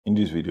In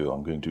this video,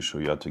 I'm going to show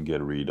you how to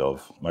get rid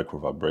of micro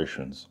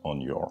vibrations on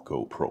your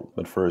GoPro.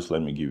 But first,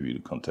 let me give you the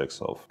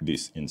context of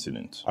this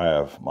incident. I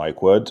have my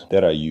quad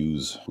that I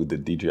use with the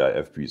DJI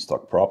FPV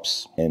stock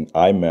props, and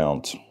I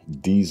mount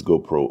this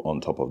GoPro on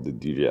top of the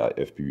DJI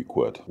FPV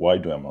quad. Why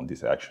do I mount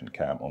this action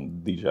cam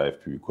on the DJI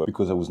FPV quad?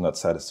 Because I was not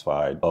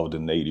satisfied of the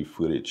native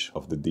footage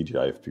of the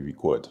DJI FPV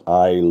quad.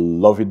 I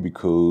love it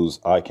because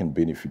I can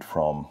benefit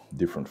from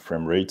different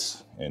frame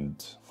rates.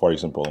 And for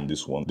example, on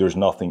this one, there's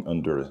nothing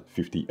under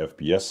 50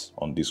 FPS.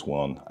 On this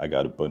one, I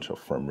got a bunch of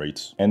frame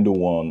rates. And the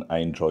one I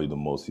enjoy the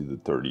most is the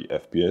 30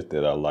 FPS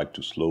that I like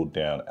to slow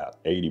down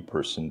at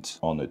 80%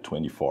 on a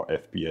 24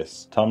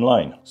 FPS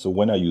timeline. So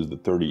when I use the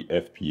 30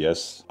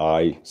 FPS,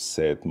 I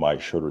set my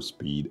shutter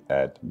speed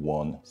at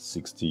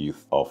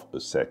 1/60th of a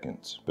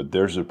second. But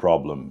there's a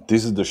problem.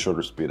 This is the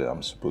shutter speed that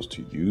I'm supposed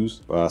to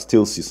use, but I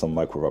still see some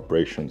micro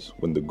vibrations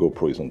when the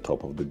GoPro is on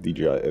top of the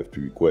DJI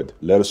FPV quad.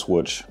 Let us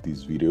watch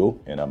this video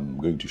and I'm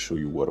going to show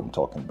you what I'm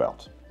talking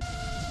about.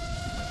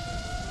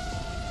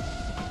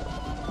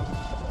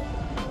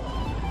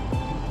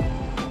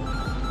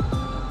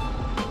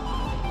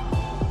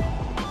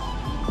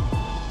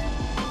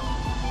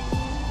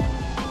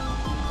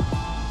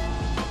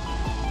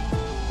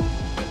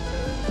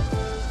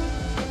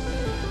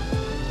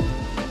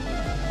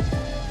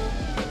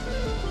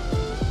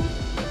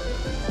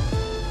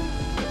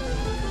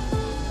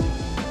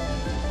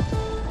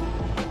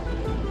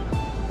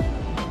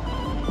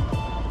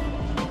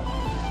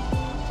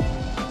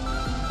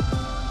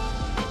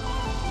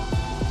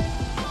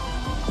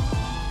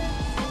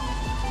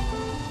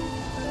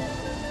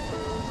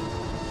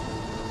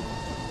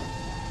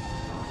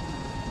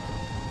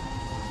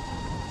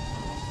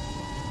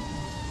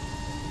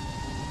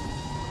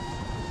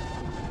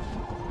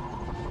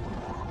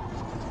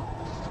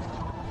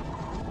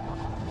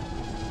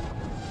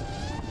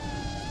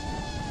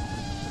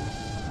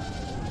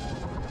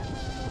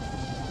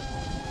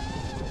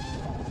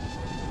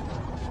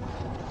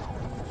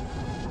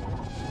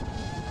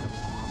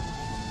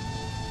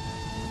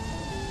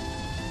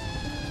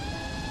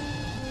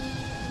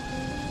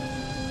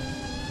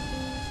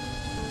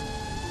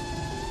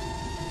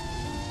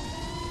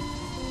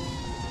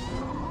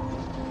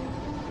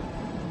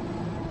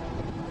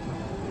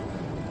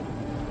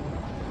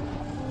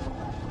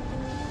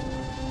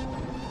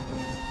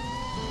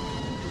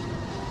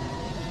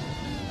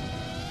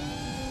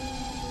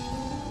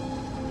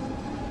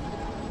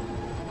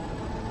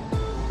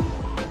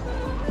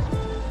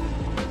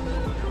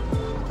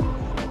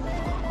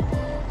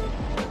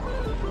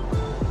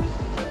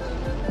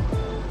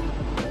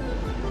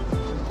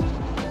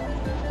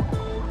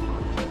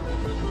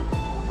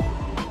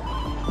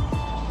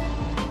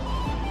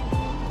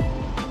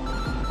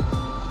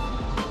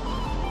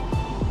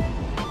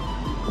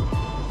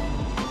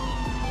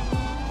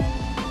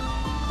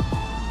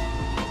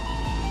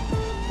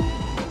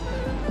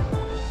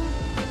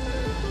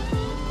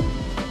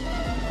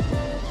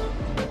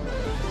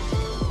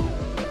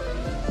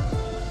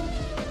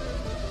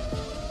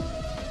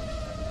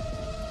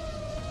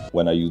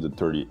 When I use the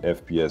 30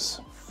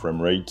 FPS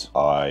frame rate,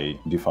 I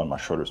define my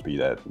shutter speed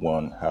at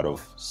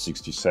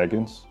 1/60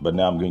 seconds. But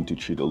now I'm going to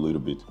cheat a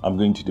little bit. I'm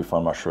going to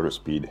define my shutter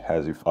speed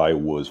as if I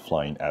was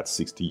flying at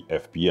 60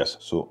 FPS.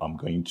 So I'm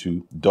going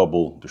to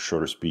double the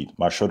shutter speed.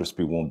 My shutter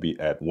speed won't be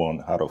at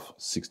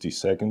 1/60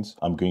 seconds.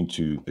 I'm going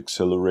to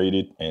accelerate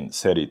it and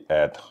set it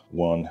at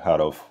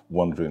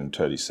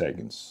 1/130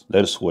 seconds.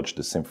 Let us watch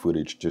the same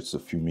footage just a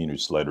few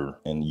minutes later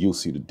and you'll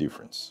see the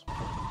difference.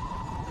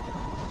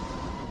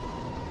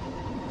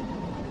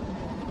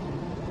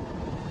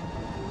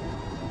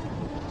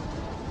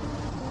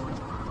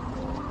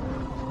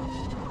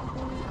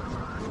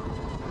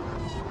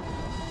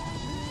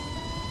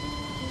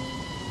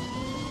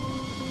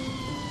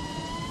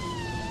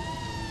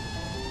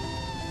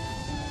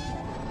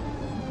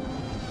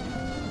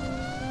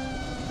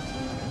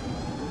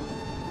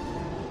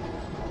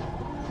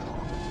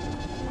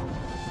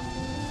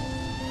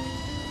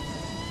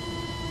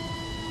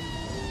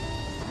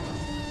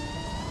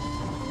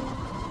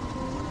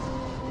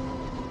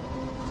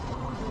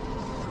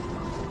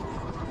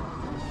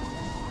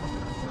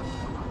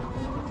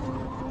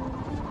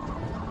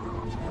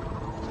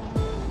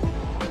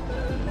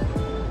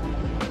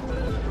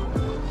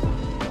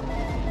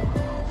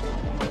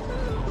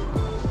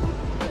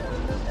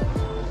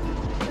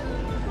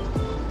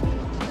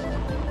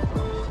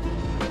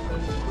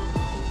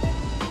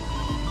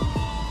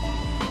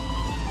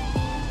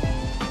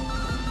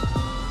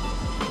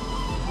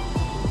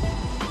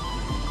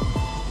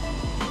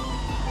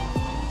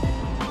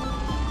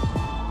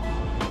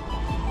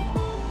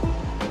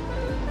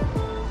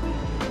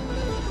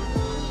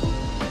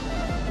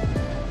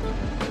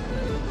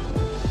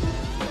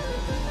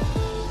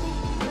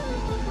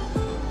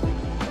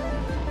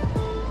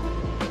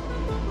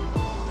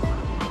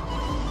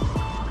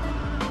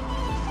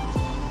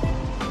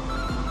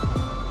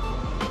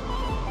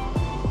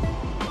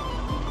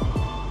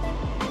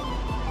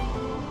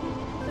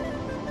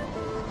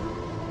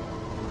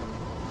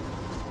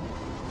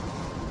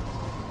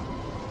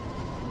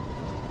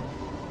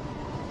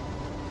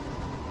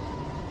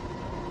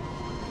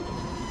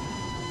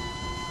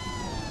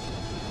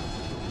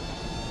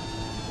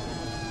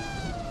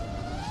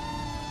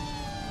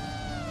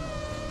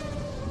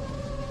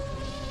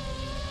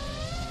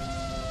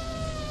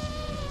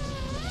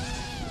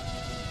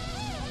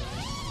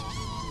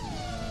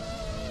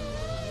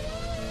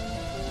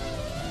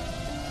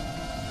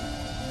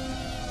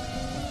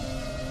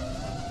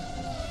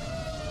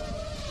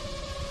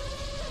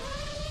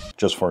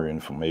 Just for your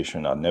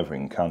information, I never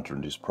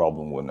encountered this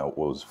problem when I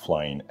was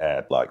flying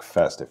at like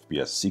fast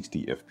FPS,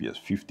 60 FPS,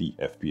 50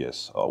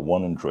 FPS,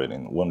 100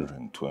 and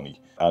 120.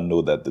 I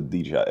know that the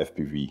DJI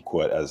FPV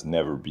quad has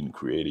never been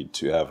created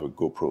to have a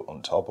GoPro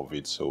on top of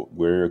it. So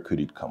where could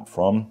it come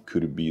from?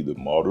 Could it be the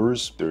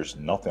motors? There's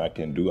nothing I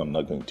can do. I'm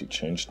not going to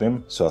change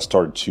them. So I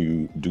started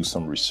to do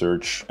some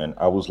research and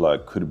I was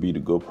like, could it be the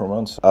GoPro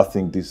mounts? I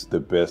think this is the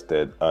best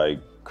that I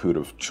could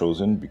have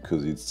chosen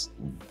because it's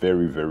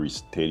very, very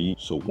steady.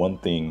 So one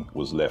thing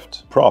was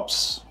left.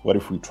 Props. What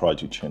if we try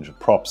to change the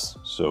props?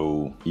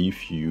 So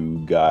if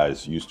you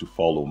guys used to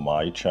follow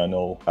my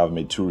channel, I've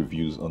made 2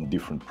 reviews on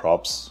different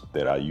props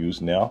that I use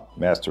now.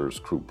 Master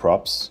screw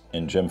props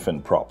and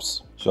Gemfin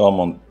props. So I'm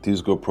on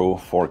this GoPro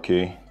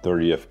 4K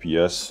 30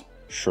 FPS,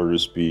 shutter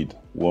speed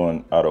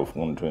 1 out of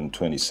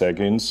 120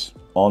 seconds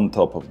on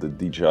top of the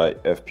DJI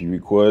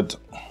FPV quad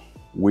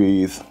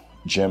with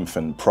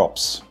Gemfin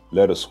props.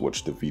 Let us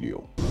watch the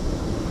video.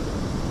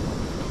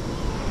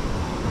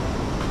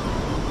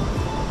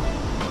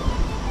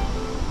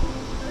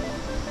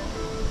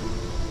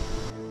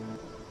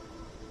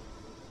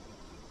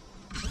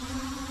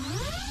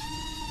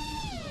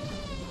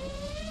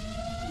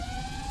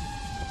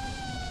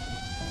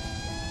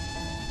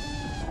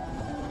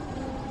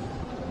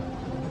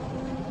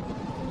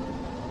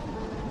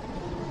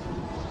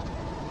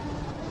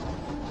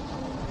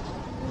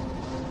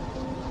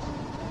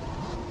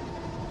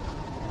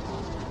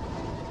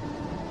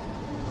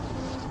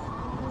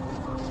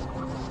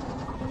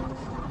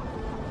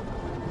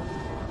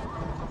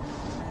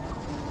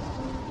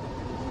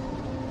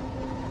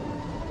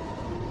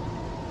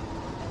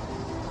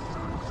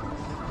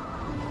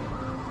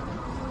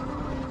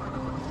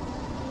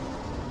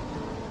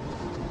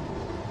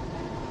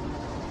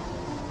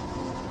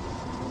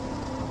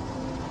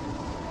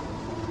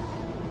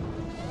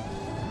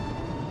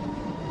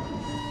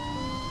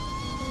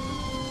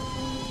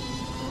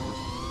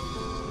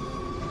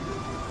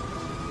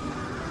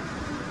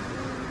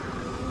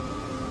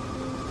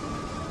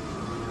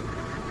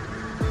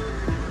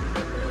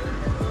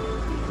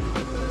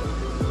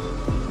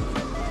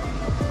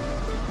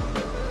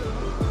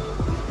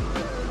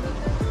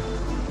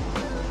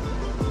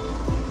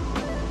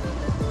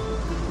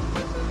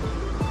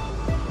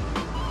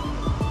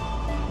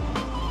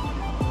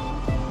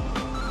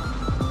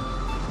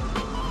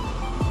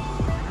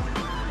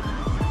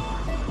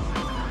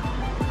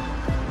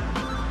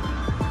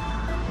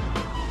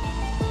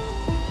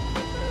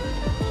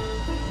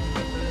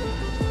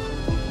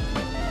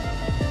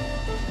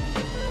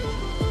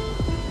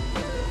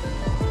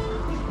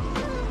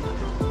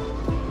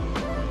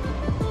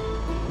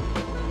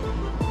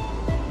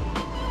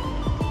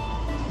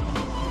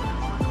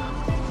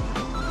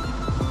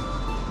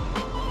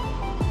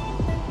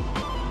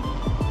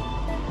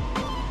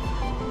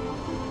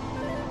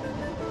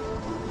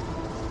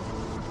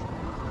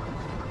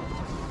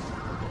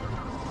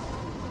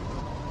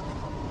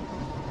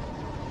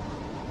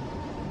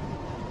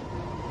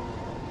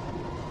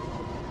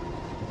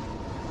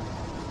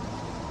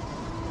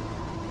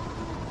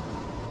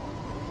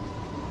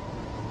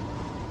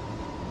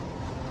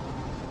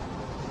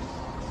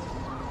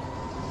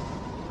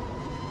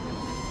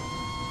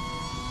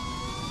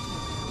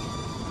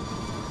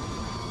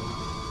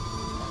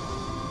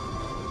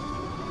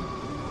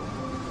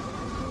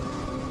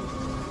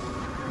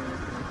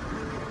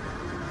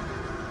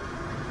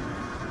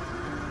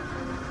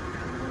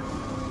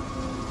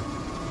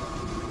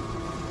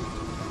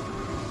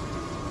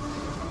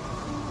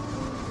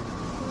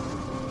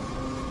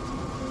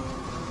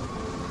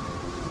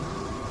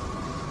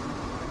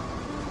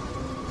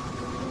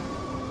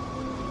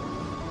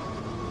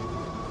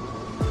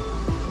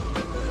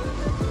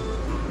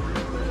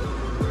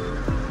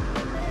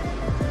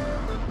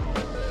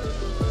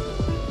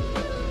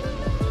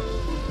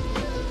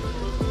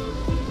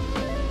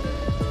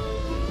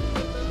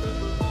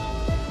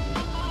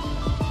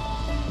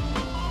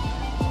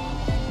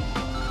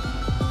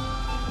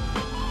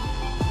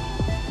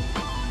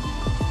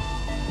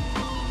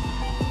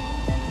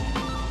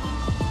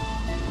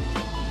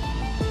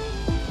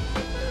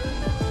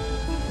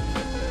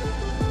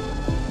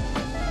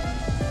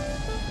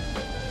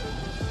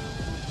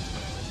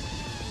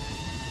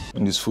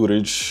 In this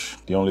footage,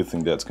 the only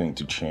thing that's going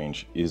to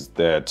change is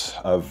that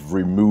I've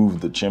removed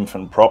the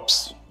chamfer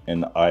props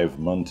and I've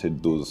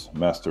mounted those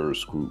master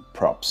screw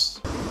props.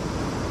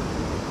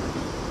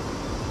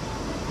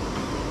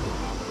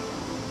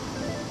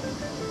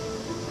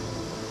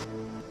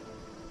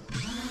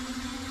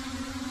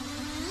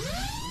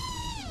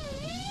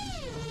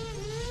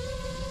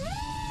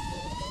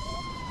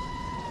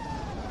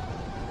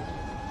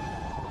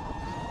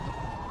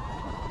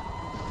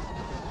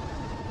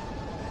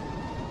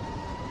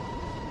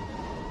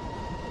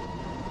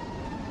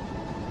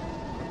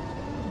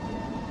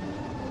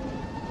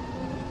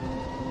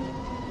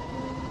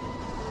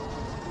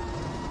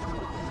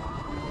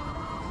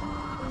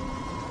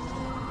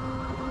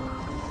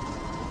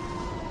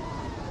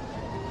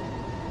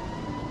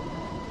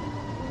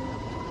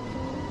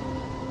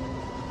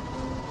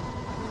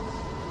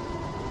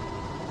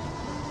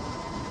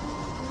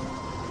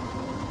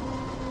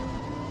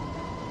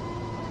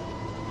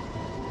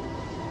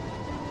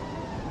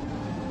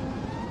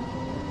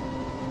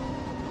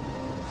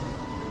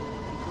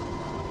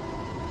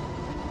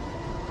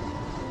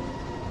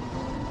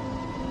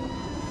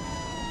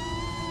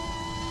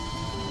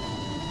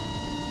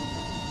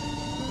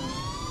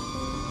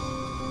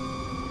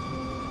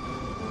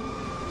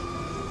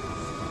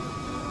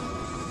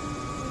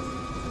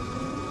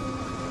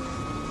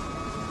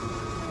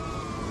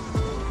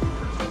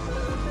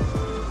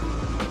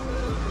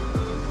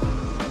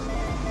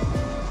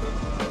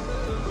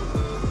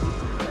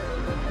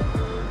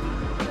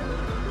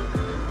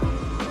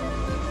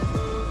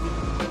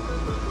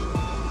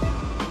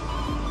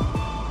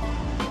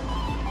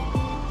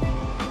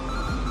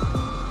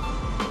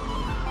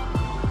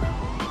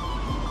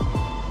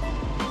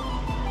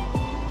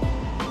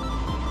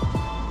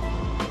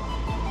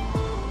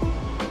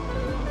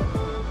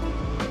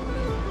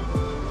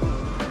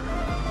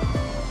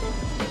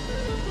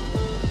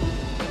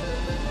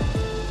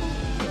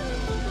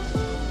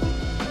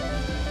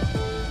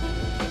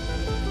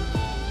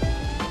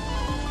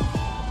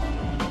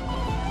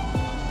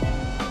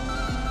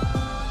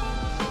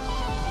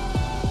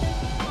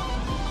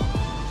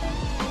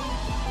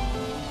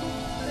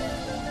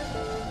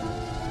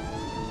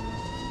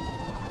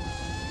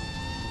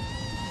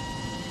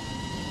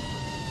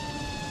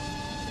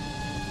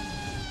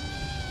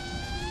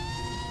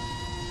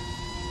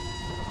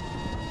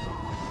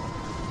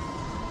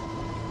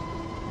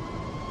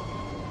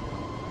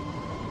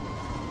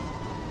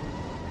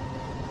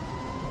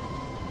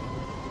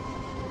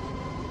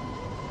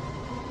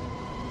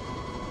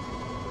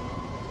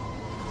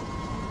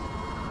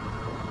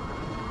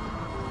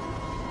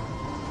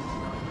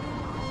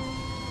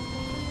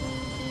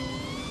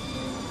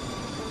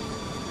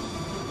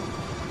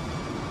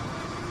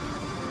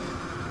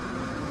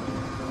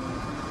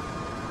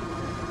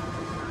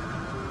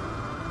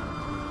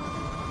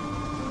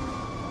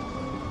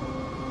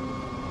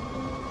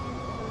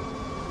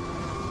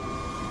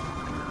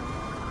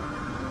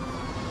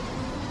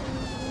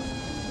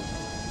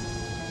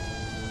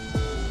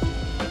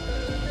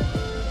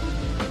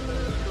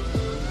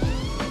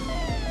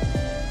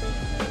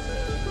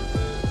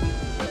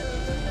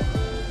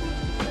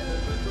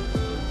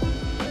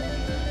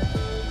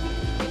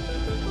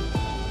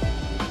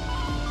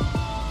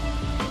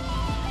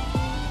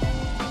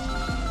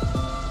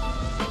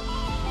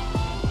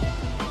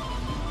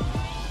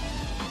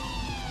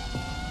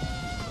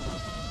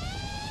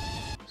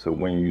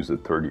 when you use the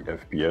 30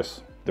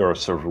 FPS, there are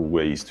several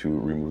ways to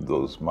remove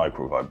those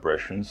micro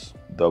vibrations.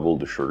 Double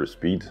the shutter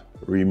speed,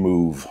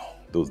 remove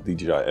those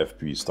DJI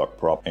FPV stock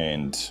prop,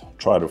 and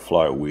try to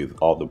fly with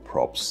other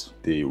props.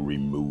 They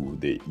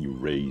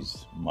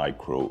erase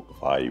micro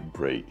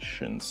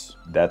vibrations.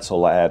 That's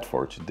all I had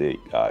for today,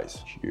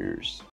 guys. Cheers.